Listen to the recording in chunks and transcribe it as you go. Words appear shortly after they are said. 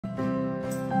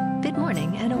Good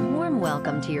morning and a warm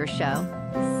welcome to your show,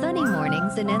 Sunny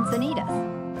Mornings in Encinitas.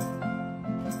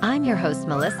 I'm your host,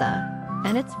 Melissa,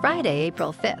 and it's Friday,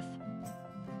 April 5th.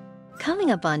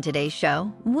 Coming up on today's show,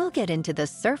 we'll get into the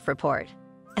surf report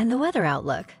and the weather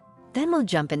outlook. Then we'll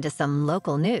jump into some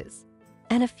local news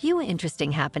and a few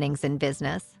interesting happenings in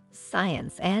business,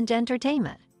 science, and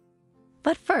entertainment.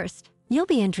 But first, you'll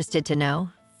be interested to know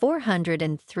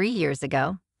 403 years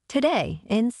ago, today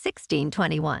in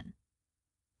 1621.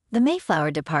 The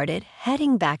Mayflower departed,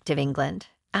 heading back to England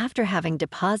after having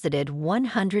deposited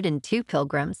 102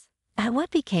 pilgrims at what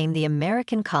became the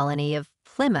American colony of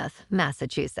Plymouth,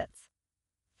 Massachusetts.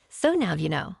 So now you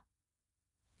know.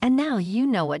 And now you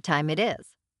know what time it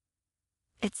is.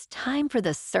 It's time for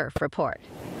the surf report.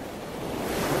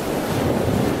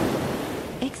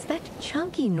 Expect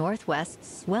chunky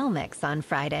northwest swell mix on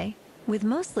Friday with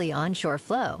mostly onshore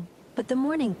flow, but the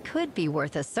morning could be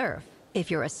worth a surf if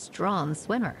you're a strong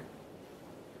swimmer.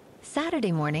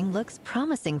 Saturday morning looks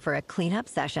promising for a cleanup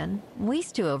session,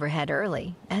 waist to overhead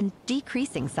early, and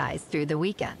decreasing size through the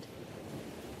weekend.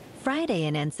 Friday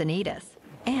in Encinitas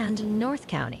and North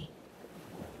County.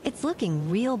 It's looking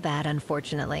real bad,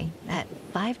 unfortunately, at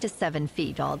 5 to 7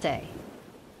 feet all day.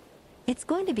 It's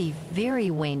going to be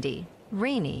very windy,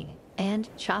 rainy, and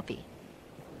choppy.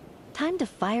 Time to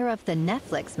fire up the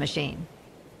Netflix machine.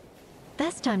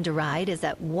 Best time to ride is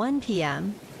at 1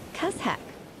 p.m., 'cause heck,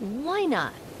 why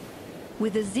not?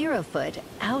 With a 0-foot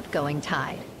outgoing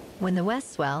tide, when the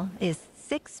west swell is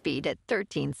 6 feet at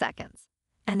 13 seconds,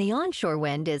 and the onshore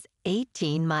wind is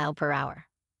 18 miles per hour.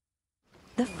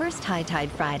 The first high tide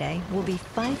Friday will be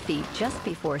 5 feet just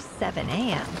before 7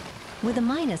 a.m., with a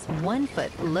 -1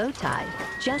 foot low tide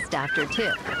just after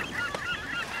 2.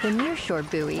 The nearshore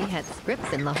buoy at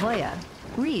Scripps in La Jolla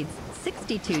reads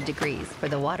 62 degrees for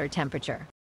the water temperature.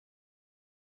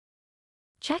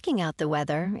 Checking out the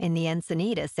weather in the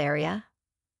Encinitas area.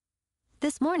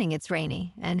 This morning it's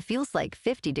rainy and feels like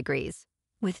 50 degrees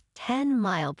with 10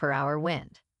 mile per hour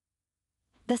wind.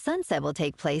 The sunset will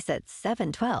take place at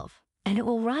 7:12 and it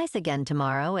will rise again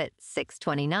tomorrow at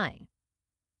 6:29.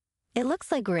 It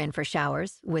looks like we're in for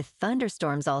showers with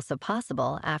thunderstorms also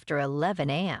possible after 11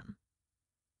 a.m.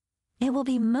 It will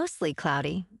be mostly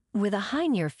cloudy with a high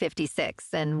near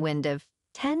 56 and wind of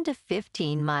 10 to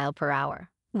 15 mile per hour,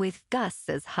 with gusts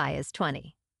as high as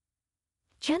 20.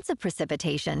 Chance of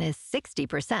precipitation is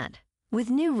 60%, with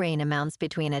new rain amounts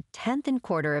between 1/10 and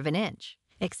 1/4 of an inch,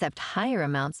 except higher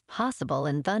amounts possible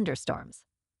in thunderstorms.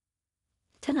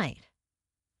 Tonight,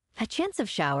 a chance of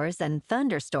showers and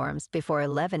thunderstorms before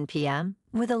 11 p.m.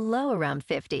 with a low around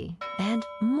 50 and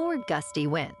more gusty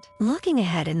wind. Looking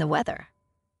ahead in the weather.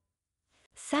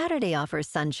 Saturday offers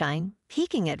sunshine,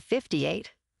 peaking at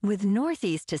 58, with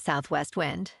northeast to southwest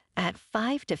wind at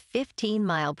 5 to 15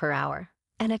 mile per hour,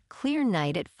 and a clear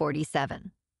night at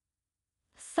 47.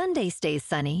 Sunday stays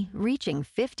sunny, reaching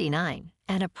 59,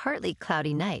 and a partly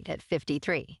cloudy night at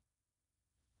 53.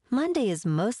 Monday is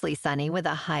mostly sunny with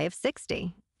a high of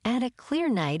 60, and a clear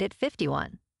night at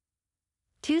 51.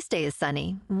 Tuesday is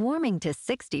sunny, warming to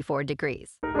 64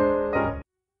 degrees.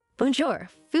 Bonjour,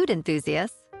 food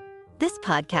enthusiasts. This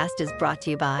podcast is brought to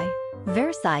you by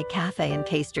Versailles Cafe and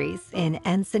Pastries in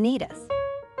Encinitas.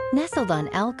 Nestled on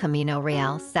El Camino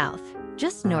Real South,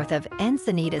 just north of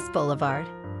Encinitas Boulevard,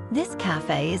 this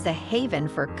cafe is a haven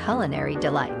for culinary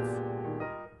delights.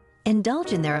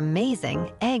 Indulge in their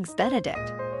amazing Eggs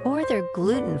Benedict or their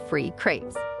gluten-free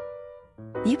crepes.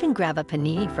 You can grab a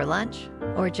panini for lunch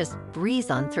or just breeze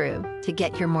on through to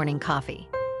get your morning coffee.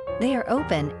 They are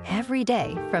open every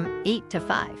day from 8 to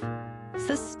 5.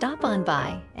 So stop on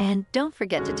by and don't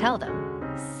forget to tell them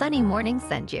Sunny Morning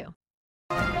sent you.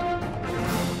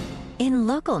 In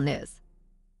local news,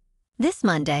 this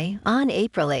Monday on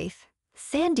April 8th,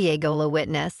 San Diego will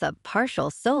witness a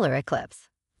partial solar eclipse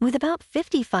with about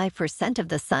 55% of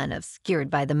the sun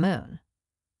obscured by the moon.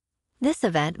 This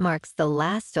event marks the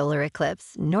last solar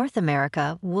eclipse North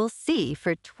America will see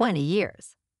for 20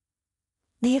 years.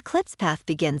 The eclipse path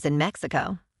begins in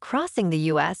Mexico, crossing the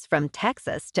U.S. from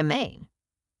Texas to Maine.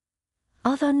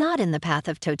 Although not in the path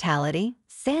of totality,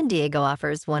 San Diego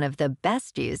offers one of the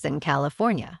best views in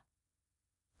California.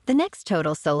 The next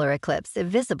total solar eclipse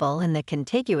visible in the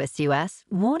contiguous U.S.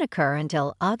 won't occur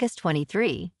until August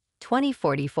 23,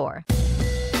 2044.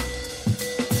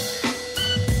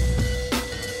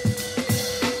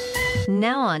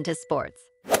 Now on to sports.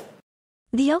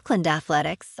 The Oakland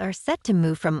Athletics are set to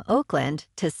move from Oakland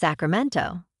to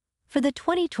Sacramento for the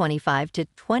 2025 to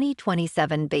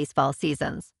 2027 baseball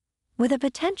seasons, with a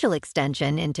potential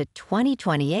extension into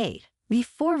 2028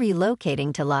 before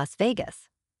relocating to Las Vegas.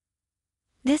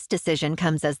 This decision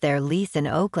comes as their lease in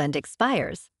Oakland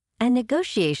expires, and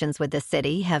negotiations with the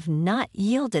city have not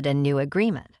yielded a new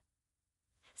agreement.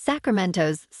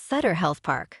 Sacramento's Sutter Health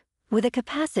Park, with a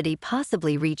capacity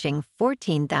possibly reaching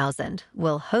 14,000,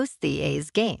 will host the A's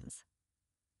games.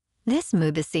 This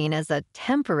move is seen as a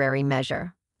temporary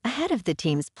measure ahead of the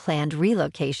team's planned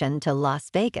relocation to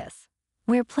Las Vegas,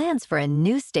 where plans for a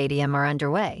new stadium are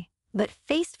underway, but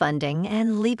face funding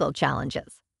and legal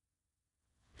challenges.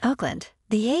 Oakland,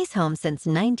 the A's home since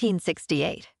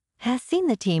 1968, has seen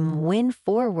the team win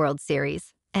 4 World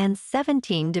Series and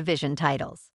 17 division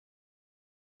titles.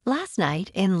 Last night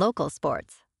in local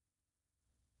sports,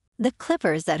 the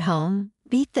Clippers at home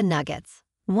beat the Nuggets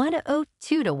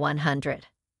 102-100.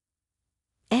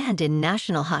 And in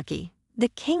national hockey, the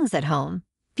Kings at home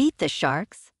beat the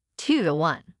Sharks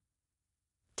 2-1.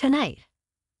 Tonight,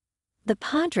 the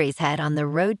Padres head on the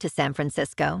road to San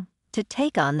Francisco to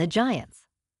take on the Giants.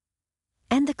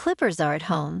 And the Clippers are at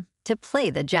home to play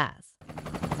the Jazz.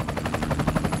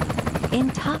 In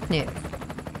top news,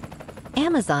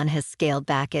 Amazon has scaled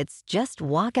back its Just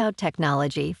Walkout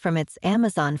technology from its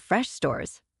Amazon Fresh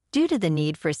stores due to the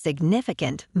need for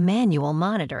significant manual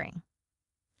monitoring.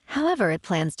 However, it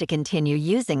plans to continue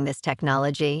using this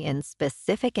technology in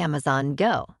specific Amazon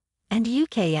Go and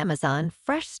UK Amazon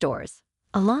Fresh stores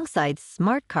alongside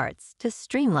smart carts to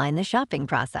streamline the shopping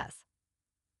process.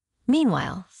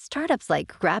 Meanwhile, startups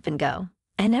like Grab & Go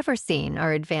and Everseen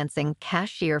are advancing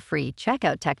cashier-free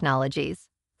checkout technologies,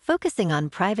 focusing on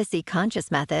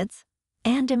privacy-conscious methods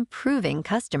and improving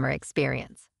customer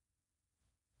experience.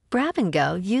 Grab &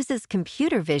 Go uses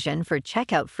computer vision for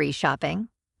checkout-free shopping,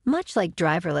 much like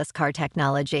driverless car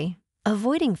technology,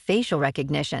 avoiding facial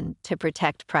recognition to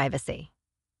protect privacy.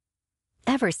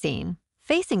 Everseen,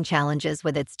 facing challenges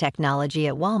with its technology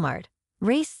at Walmart,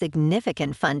 raised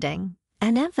significant funding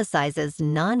and emphasizes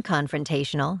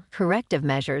non-confrontational, corrective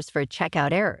measures for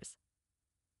checkout errors.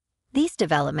 These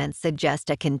developments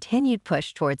suggest a continued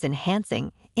push towards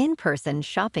enhancing in-person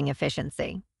shopping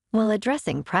efficiency while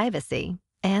addressing privacy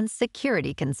and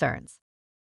security concerns.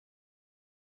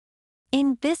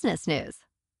 In business news,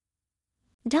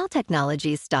 Dell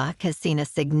Technologies stock has seen a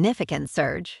significant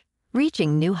surge,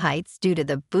 reaching new heights due to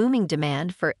the booming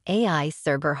demand for AI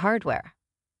server hardware.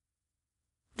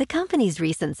 The company's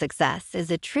recent success is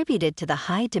attributed to the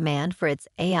high demand for its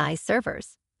AI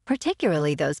servers,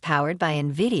 particularly those powered by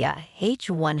NVIDIA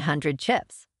H100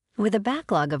 chips, with a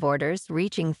backlog of orders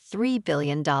reaching $3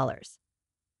 billion.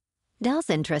 Dell's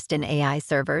interest in AI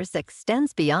servers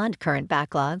extends beyond current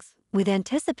backlogs, with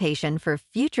anticipation for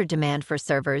future demand for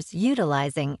servers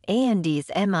utilizing AMD's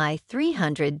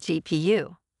MI300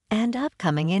 GPU and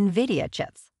upcoming NVIDIA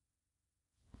chips.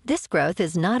 This growth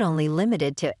is not only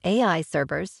limited to AI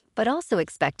servers, but also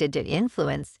expected to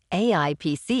influence AI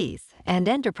PCs and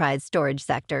enterprise storage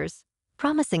sectors,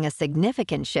 promising a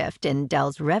significant shift in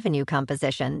Dell's revenue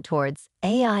composition towards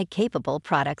AI-capable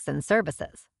products and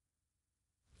services.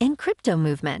 In crypto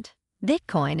movement,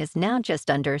 Bitcoin is now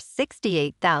just under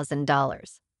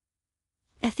 $68,000.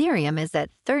 Ethereum is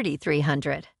at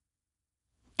 $3,300.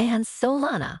 And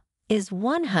Solana is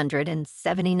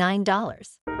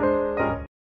 $179.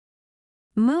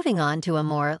 Moving on to a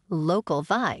more local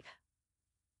vibe.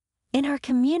 In our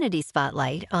community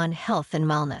spotlight on health and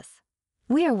wellness,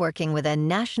 we are working with a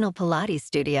national Pilates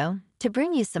studio to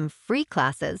bring you some free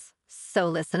classes, so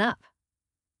listen up.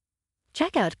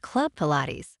 Check out Club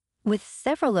Pilates. With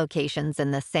several locations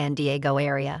in the San Diego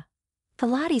area,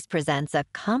 Pilates presents a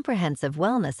comprehensive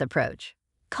wellness approach,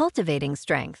 cultivating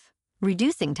strength,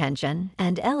 reducing tension,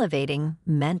 and elevating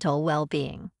mental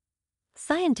well-being.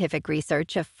 Scientific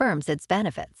research affirms its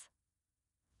benefits.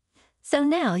 So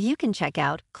now you can check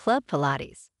out Club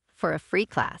Pilates for a free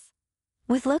class,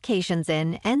 with locations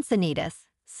in Encinitas,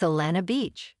 Solana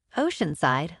Beach,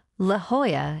 Oceanside, La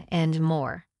Jolla, and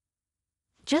more.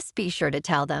 Just be sure to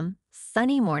tell them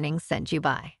Sunny Morning sent you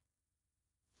by.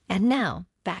 And now,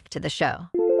 back to the show.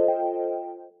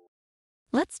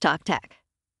 Let's talk tech.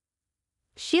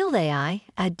 Shield AI,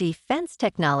 a defense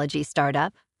technology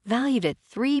startup valued at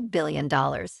 $3 billion,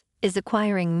 is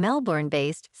acquiring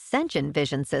Melbourne-based Sentient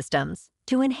Vision Systems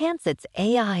to enhance its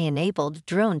AI-enabled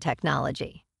drone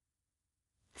technology.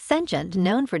 Sentient,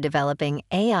 known for developing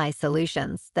AI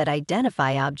solutions that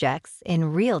identify objects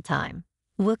in real time,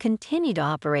 will continue to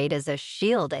operate as a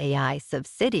Shield AI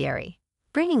subsidiary,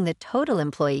 bringing the total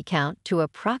employee count to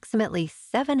approximately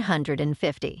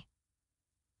 750.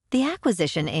 The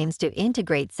acquisition aims to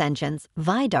integrate Sentient's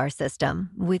VIDAR system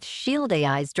with Shield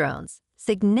AI's drones,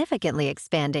 significantly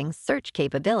expanding search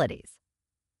capabilities.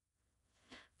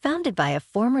 Founded by a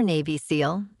former Navy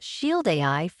SEAL, Shield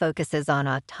AI focuses on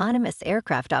autonomous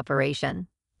aircraft operation,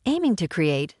 aiming to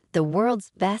create the world's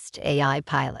best AI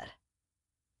pilot.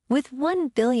 With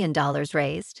 $1 billion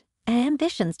raised and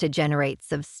ambitions to generate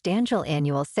substantial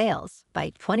annual sales by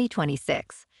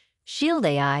 2026, Shield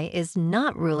AI is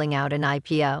not ruling out an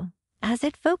IPO, as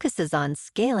it focuses on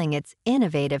scaling its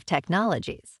innovative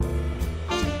technologies. And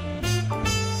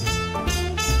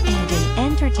in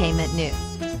entertainment news,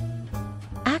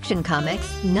 Action Comics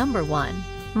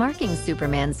 #1, marking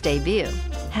Superman's debut,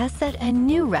 has set a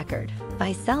new record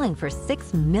by selling for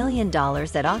 $6 million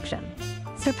at auction,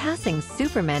 surpassing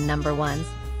Superman #1's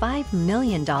 $5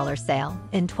 million sale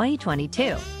in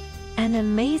 2022, and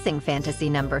Amazing Fantasy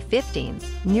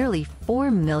 #15's nearly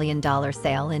 $4 million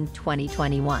sale in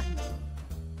 2021.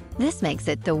 This makes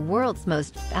it the world's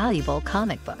most valuable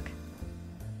comic book.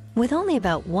 With only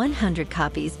about 100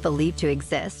 copies believed to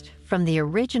exist from the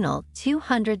original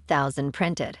 200,000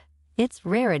 printed, its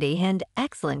rarity and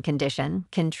excellent condition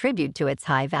contribute to its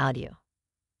high value.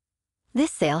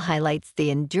 This sale highlights the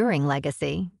enduring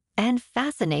legacy and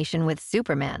fascination with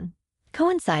Superman,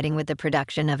 coinciding with the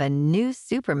production of a new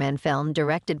Superman film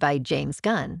directed by James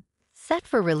Gunn, set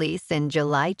for release in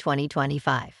July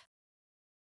 2025.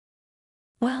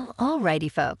 Well, alrighty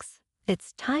folks,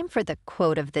 it's time for the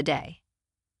quote of the day.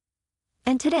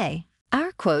 And today,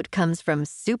 our quote comes from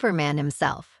Superman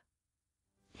himself.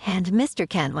 And Mr.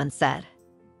 Kent once said,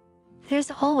 "There's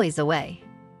always a way.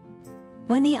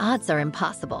 When the odds are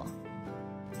impossible,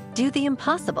 do the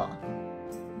impossible."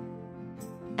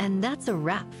 And that's a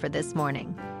wrap for this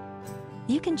morning.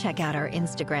 You can check out our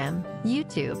Instagram,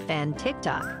 YouTube, and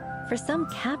TikTok for some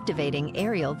captivating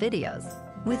aerial videos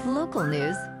with local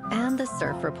news and the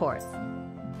surf reports.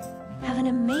 Have an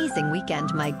amazing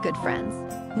weekend, my good friends.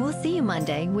 We'll see you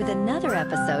Monday with another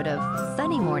episode of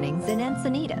Sunny Mornings in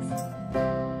Encinitas.